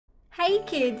Hey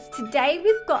kids, today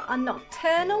we've got a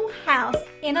nocturnal house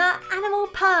in our animal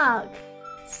park.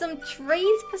 Some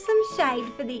trees for some shade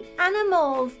for the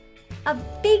animals, a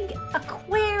big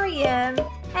aquarium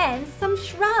and some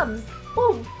shrubs.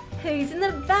 Oh, who's in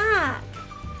the back?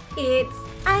 It's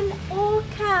an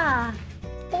orca.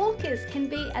 Orcas can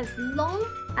be as long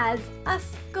as a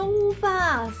school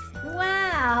bus.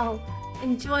 Wow!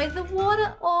 Enjoy the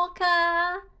water,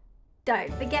 orca.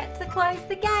 Don't forget to close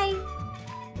the gate.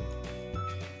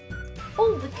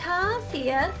 Oh, the car's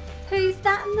here. Who's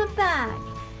that in the back?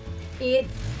 It's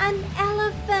an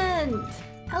elephant.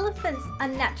 Elephants are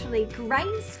naturally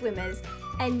great swimmers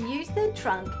and use their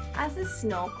trunk as a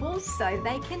snorkel so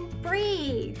they can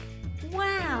breathe.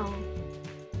 Wow!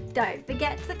 Don't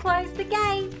forget to close the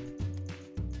gate.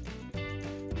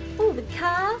 Oh, the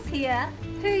car's here.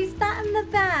 Who's that in the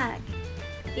back?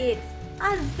 It's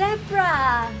a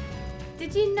zebra.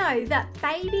 Did you know that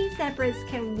baby zebras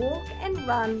can walk and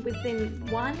run within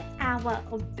 1 hour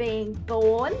of being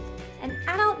born? And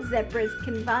adult zebras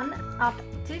can run up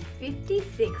to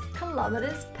 56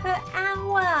 kilometers per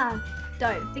hour.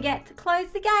 Don't forget to close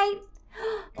the gate.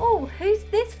 Oh, who's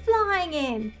this flying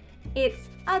in? It's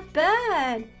a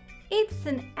bird. It's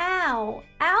an owl.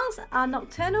 Owls are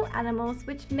nocturnal animals,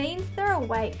 which means they're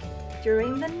awake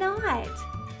during the night.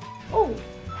 Oh,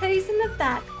 who's in the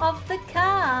back of the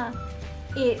car?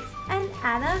 It's an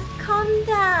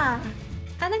anaconda.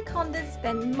 Anacondas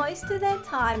spend most of their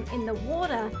time in the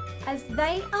water as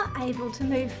they are able to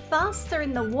move faster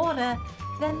in the water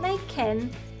than they can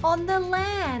on the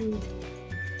land.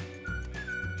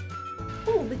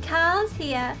 Oh, the car's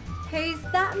here. Who's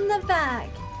that in the back?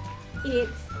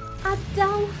 It's a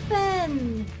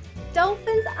dolphin.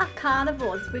 Dolphins are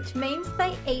carnivores, which means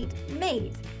they eat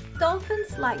meat.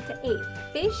 Dolphins like to eat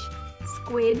fish,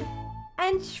 squid,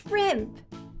 and shrimp.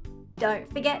 Don't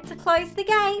forget to close the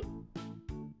gate.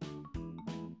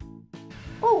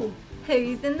 Oh,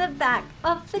 who's in the back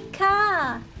of the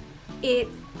car?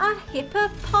 It's a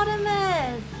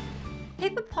hippopotamus.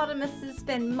 Hippopotamuses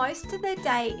spend most of their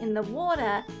day in the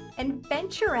water and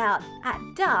venture out at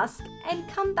dusk and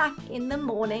come back in the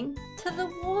morning to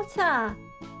the water.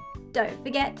 Don't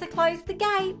forget to close the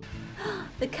gate.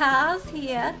 The car's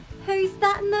here. Who's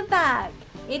that in the back?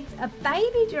 It's a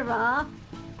baby giraffe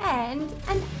and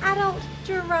an adult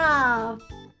giraffe.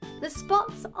 The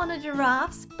spots on a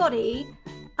giraffe's body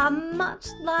are much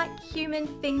like human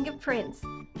fingerprints.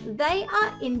 They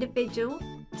are individual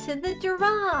to the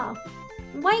giraffe.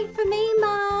 Wait for me,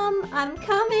 Mum, I'm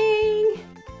coming.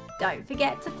 Don't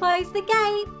forget to close the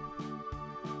gate.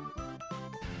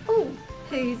 Oh,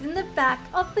 who's in the back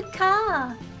of the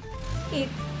car?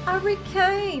 It's a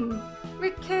raccoon.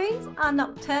 Raccoons are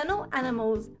nocturnal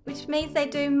animals, which means they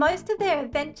do most of their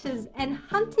adventures and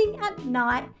hunting at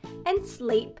night and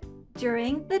sleep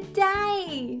during the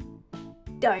day.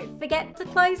 Don't forget to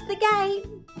close the gate.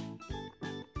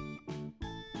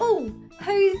 Oh,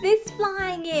 who's this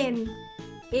flying in?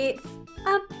 It's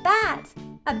a bat.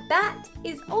 A bat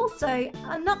is also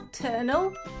a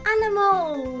nocturnal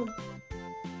animal.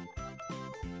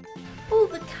 Oh,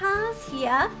 the car's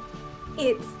here.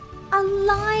 It's a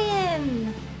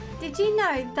lion. Did you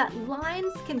know that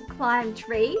lions can climb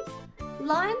trees?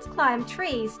 Lions climb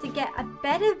trees to get a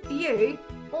better view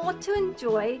or to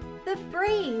enjoy the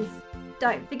breeze.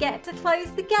 Don't forget to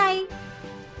close the gate.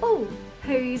 Oh,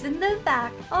 who's in the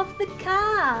back of the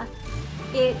car?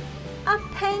 It's a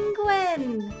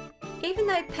penguin. Even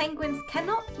though penguins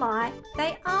cannot fly,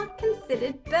 they are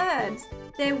considered birds.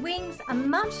 Their wings are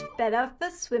much better for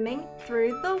swimming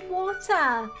through the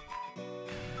water.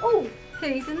 Oh,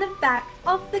 who's in the back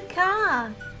of the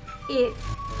car? It's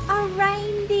a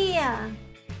reindeer.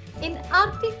 In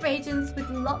Arctic regions with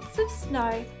lots of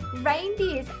snow,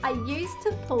 reindeers are used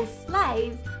to pull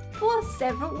sleighs for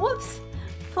several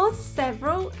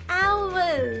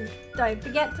hours. Don't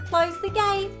forget to close the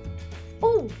gate.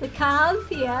 Oh, the car's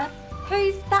here.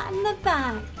 Who's that in the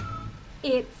back?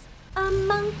 It's a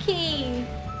monkey.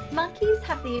 Monkeys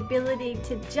have the ability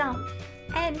to jump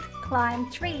and climb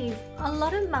trees. A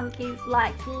lot of monkeys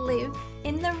like to live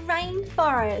in the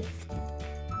rainforest.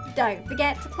 Don't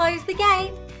forget to close the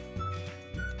gate.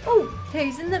 Oh,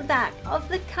 who's in the back of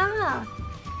the car?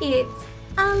 It's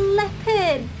a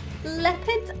leopard.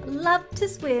 Leopards love to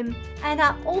swim and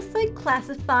are also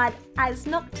classified as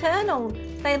nocturnal.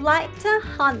 They like to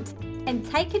hunt and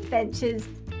take adventures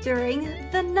during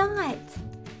the night.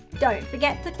 Don't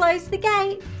forget to close the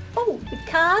gate. Oh, the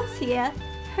car's here.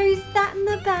 Who's that in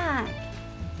the back?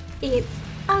 It's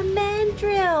a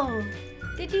mandrill.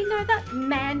 Did you know that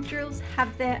mandrills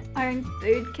have their own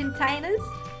food containers?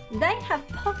 They have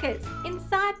pockets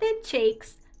inside their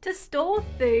cheeks to store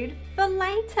food for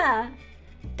later.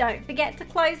 Don't forget to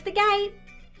close the gate.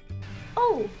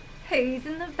 Oh, who's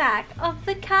in the back of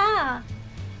the car?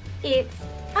 It's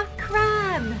a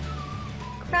crab.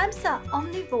 Crabs are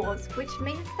omnivores, which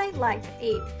means they like to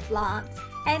eat plants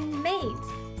and meats,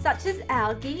 such as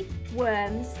algae,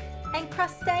 worms, and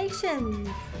crustaceans.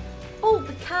 Oh,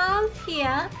 the car's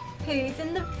here. Who's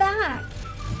in the back?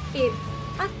 It's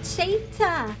a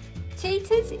cheetah.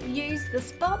 Cheetahs use the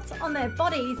spots on their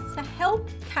bodies to help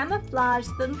camouflage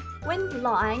them when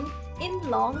lying in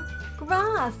long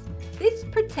grass. This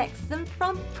protects them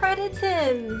from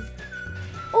predators.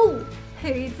 Oh,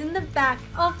 who's in the back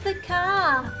of the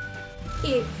car?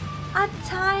 It's a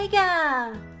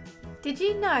tiger. Did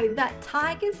you know that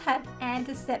tigers have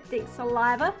antiseptic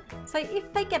saliva? So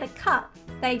if they get a cut,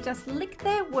 they just lick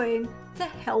their wound to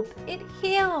help it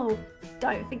heal.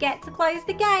 Don't forget to close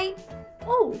the gate.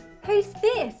 Oh, who's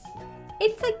this?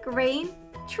 It's a green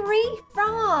tree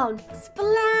frog.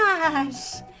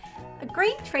 Splash! A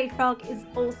green tree frog is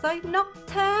also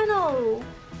nocturnal.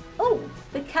 Oh,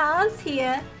 the car's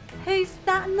here. Who's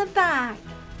that in the back?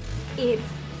 It's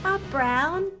a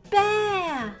brown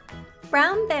bear.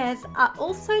 Brown bears are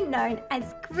also known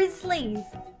as grizzlies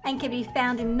and can be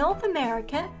found in North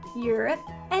America, Europe,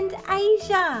 and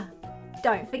Asia.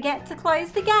 Don't forget to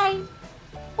close the gate.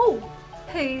 Oh,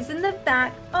 who's in the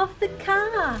back of the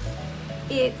car?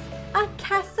 It's a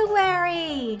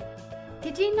cassowary.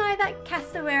 Did you know that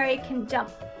cassowary can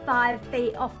jump 5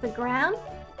 feet off the ground?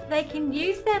 They can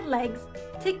use their legs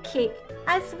to kick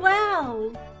as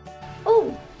well.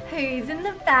 Oh, who's in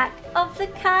the back of the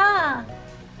car?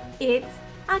 It's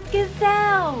a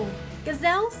gazelle.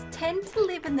 Gazelles tend to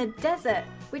live in the desert,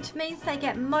 which means they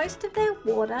get most of their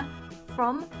water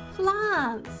from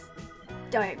plants.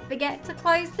 Don't forget to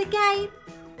close the gate.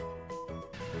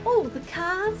 Oh, the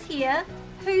car's here.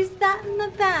 Who's that in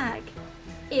the back?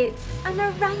 It's an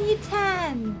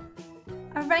orangutan.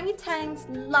 Orangutans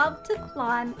love to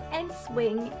climb and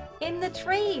swing in the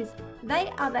trees. They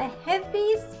are the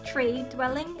heaviest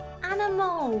tree-dwelling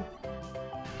animal.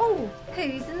 Oh,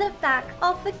 who's in the back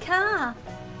of the car?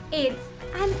 It's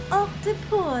an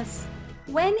octopus.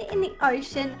 When in the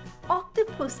ocean,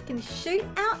 octopus can shoot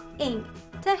out ink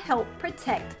to help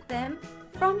protect them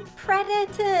from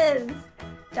predators.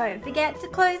 Don't forget to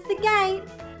close the gate.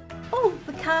 Oh,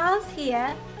 the car's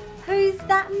here. Who's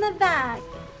that in the back?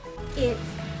 It's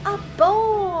a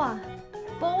boar.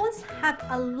 Boars have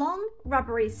a long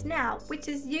rubbery snout which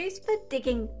is used for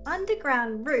digging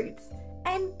underground roots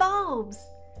and bulbs.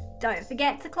 Don't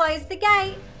forget to close the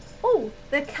gate. Oh,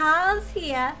 the car's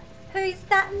here. Who's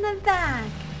that in the back?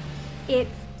 It's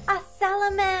a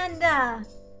salamander.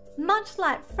 Much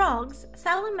like frogs,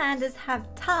 salamanders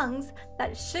have tongues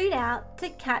that shoot out to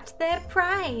catch their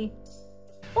prey.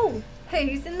 Oh,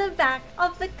 who's in the back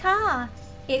of the car?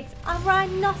 It's a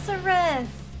rhinoceros.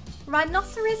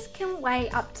 Rhinoceros can weigh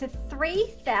up to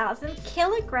 3,000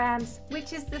 kilograms,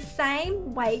 which is the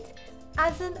same weight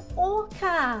as an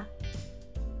orca.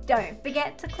 Don't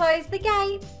forget to close the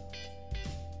gate.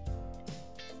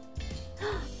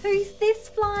 Who's this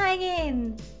flying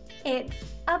in? It's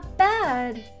a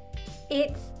bird.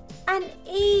 It's an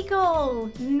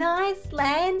eagle. Nice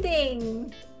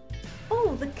landing.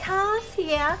 Oh, the car's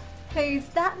here. Who's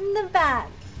that in the back?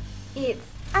 It's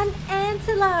an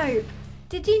antelope.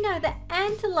 Did you know that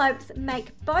antelopes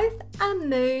make both a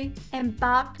moo and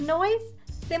bark noise,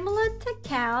 similar to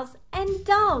cows and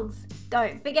dogs?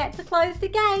 Don't forget to close the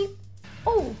gate.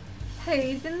 Oh,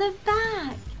 who's in the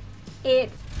back?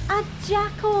 It's a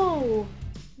jackal.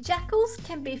 Jackals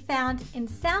can be found in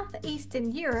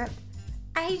southeastern Europe,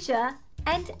 Asia,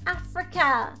 and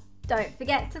Africa. Don't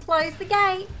forget to close the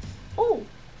gate. Oh,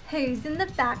 who's in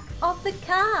the back of the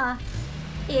car?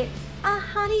 It's a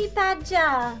honey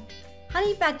badger.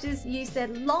 Honey badgers use their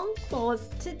long claws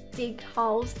to dig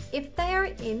holes if they are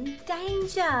in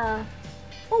danger.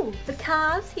 Oh, the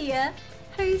car's here.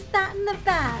 Who's that in the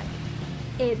back?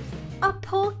 It's a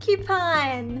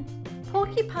porcupine.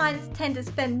 Porcupines tend to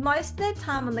spend most of their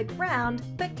time on the ground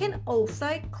but can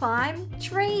also climb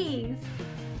trees.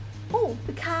 Oh,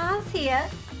 the car's here.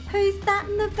 Who's that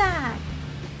in the back?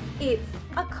 It's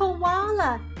a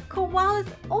koala. Koalas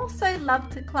also love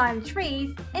to climb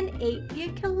trees and eat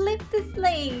eucalyptus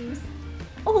leaves.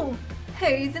 Oh,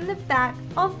 who's in the back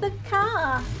of the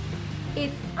car?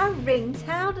 It's a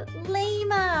ring-tailed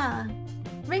lemur.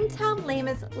 Ring-tailed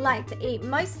lemurs like to eat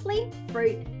mostly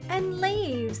fruit and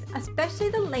leaves, especially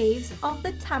the leaves of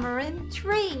the tamarind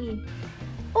tree.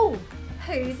 Oh,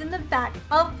 who's in the back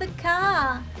of the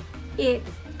car? It's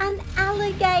an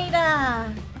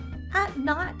alligator. At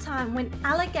night time, when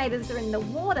alligators are in the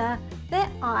water, Their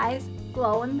eyes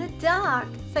glow in the dark,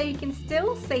 so you can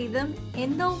still see them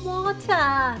in the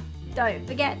water. Don't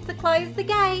forget to close the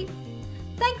gate.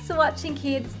 Thanks for watching,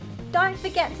 kids. Don't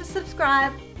forget to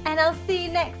subscribe, and I'll see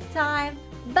you next time.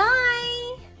 Bye!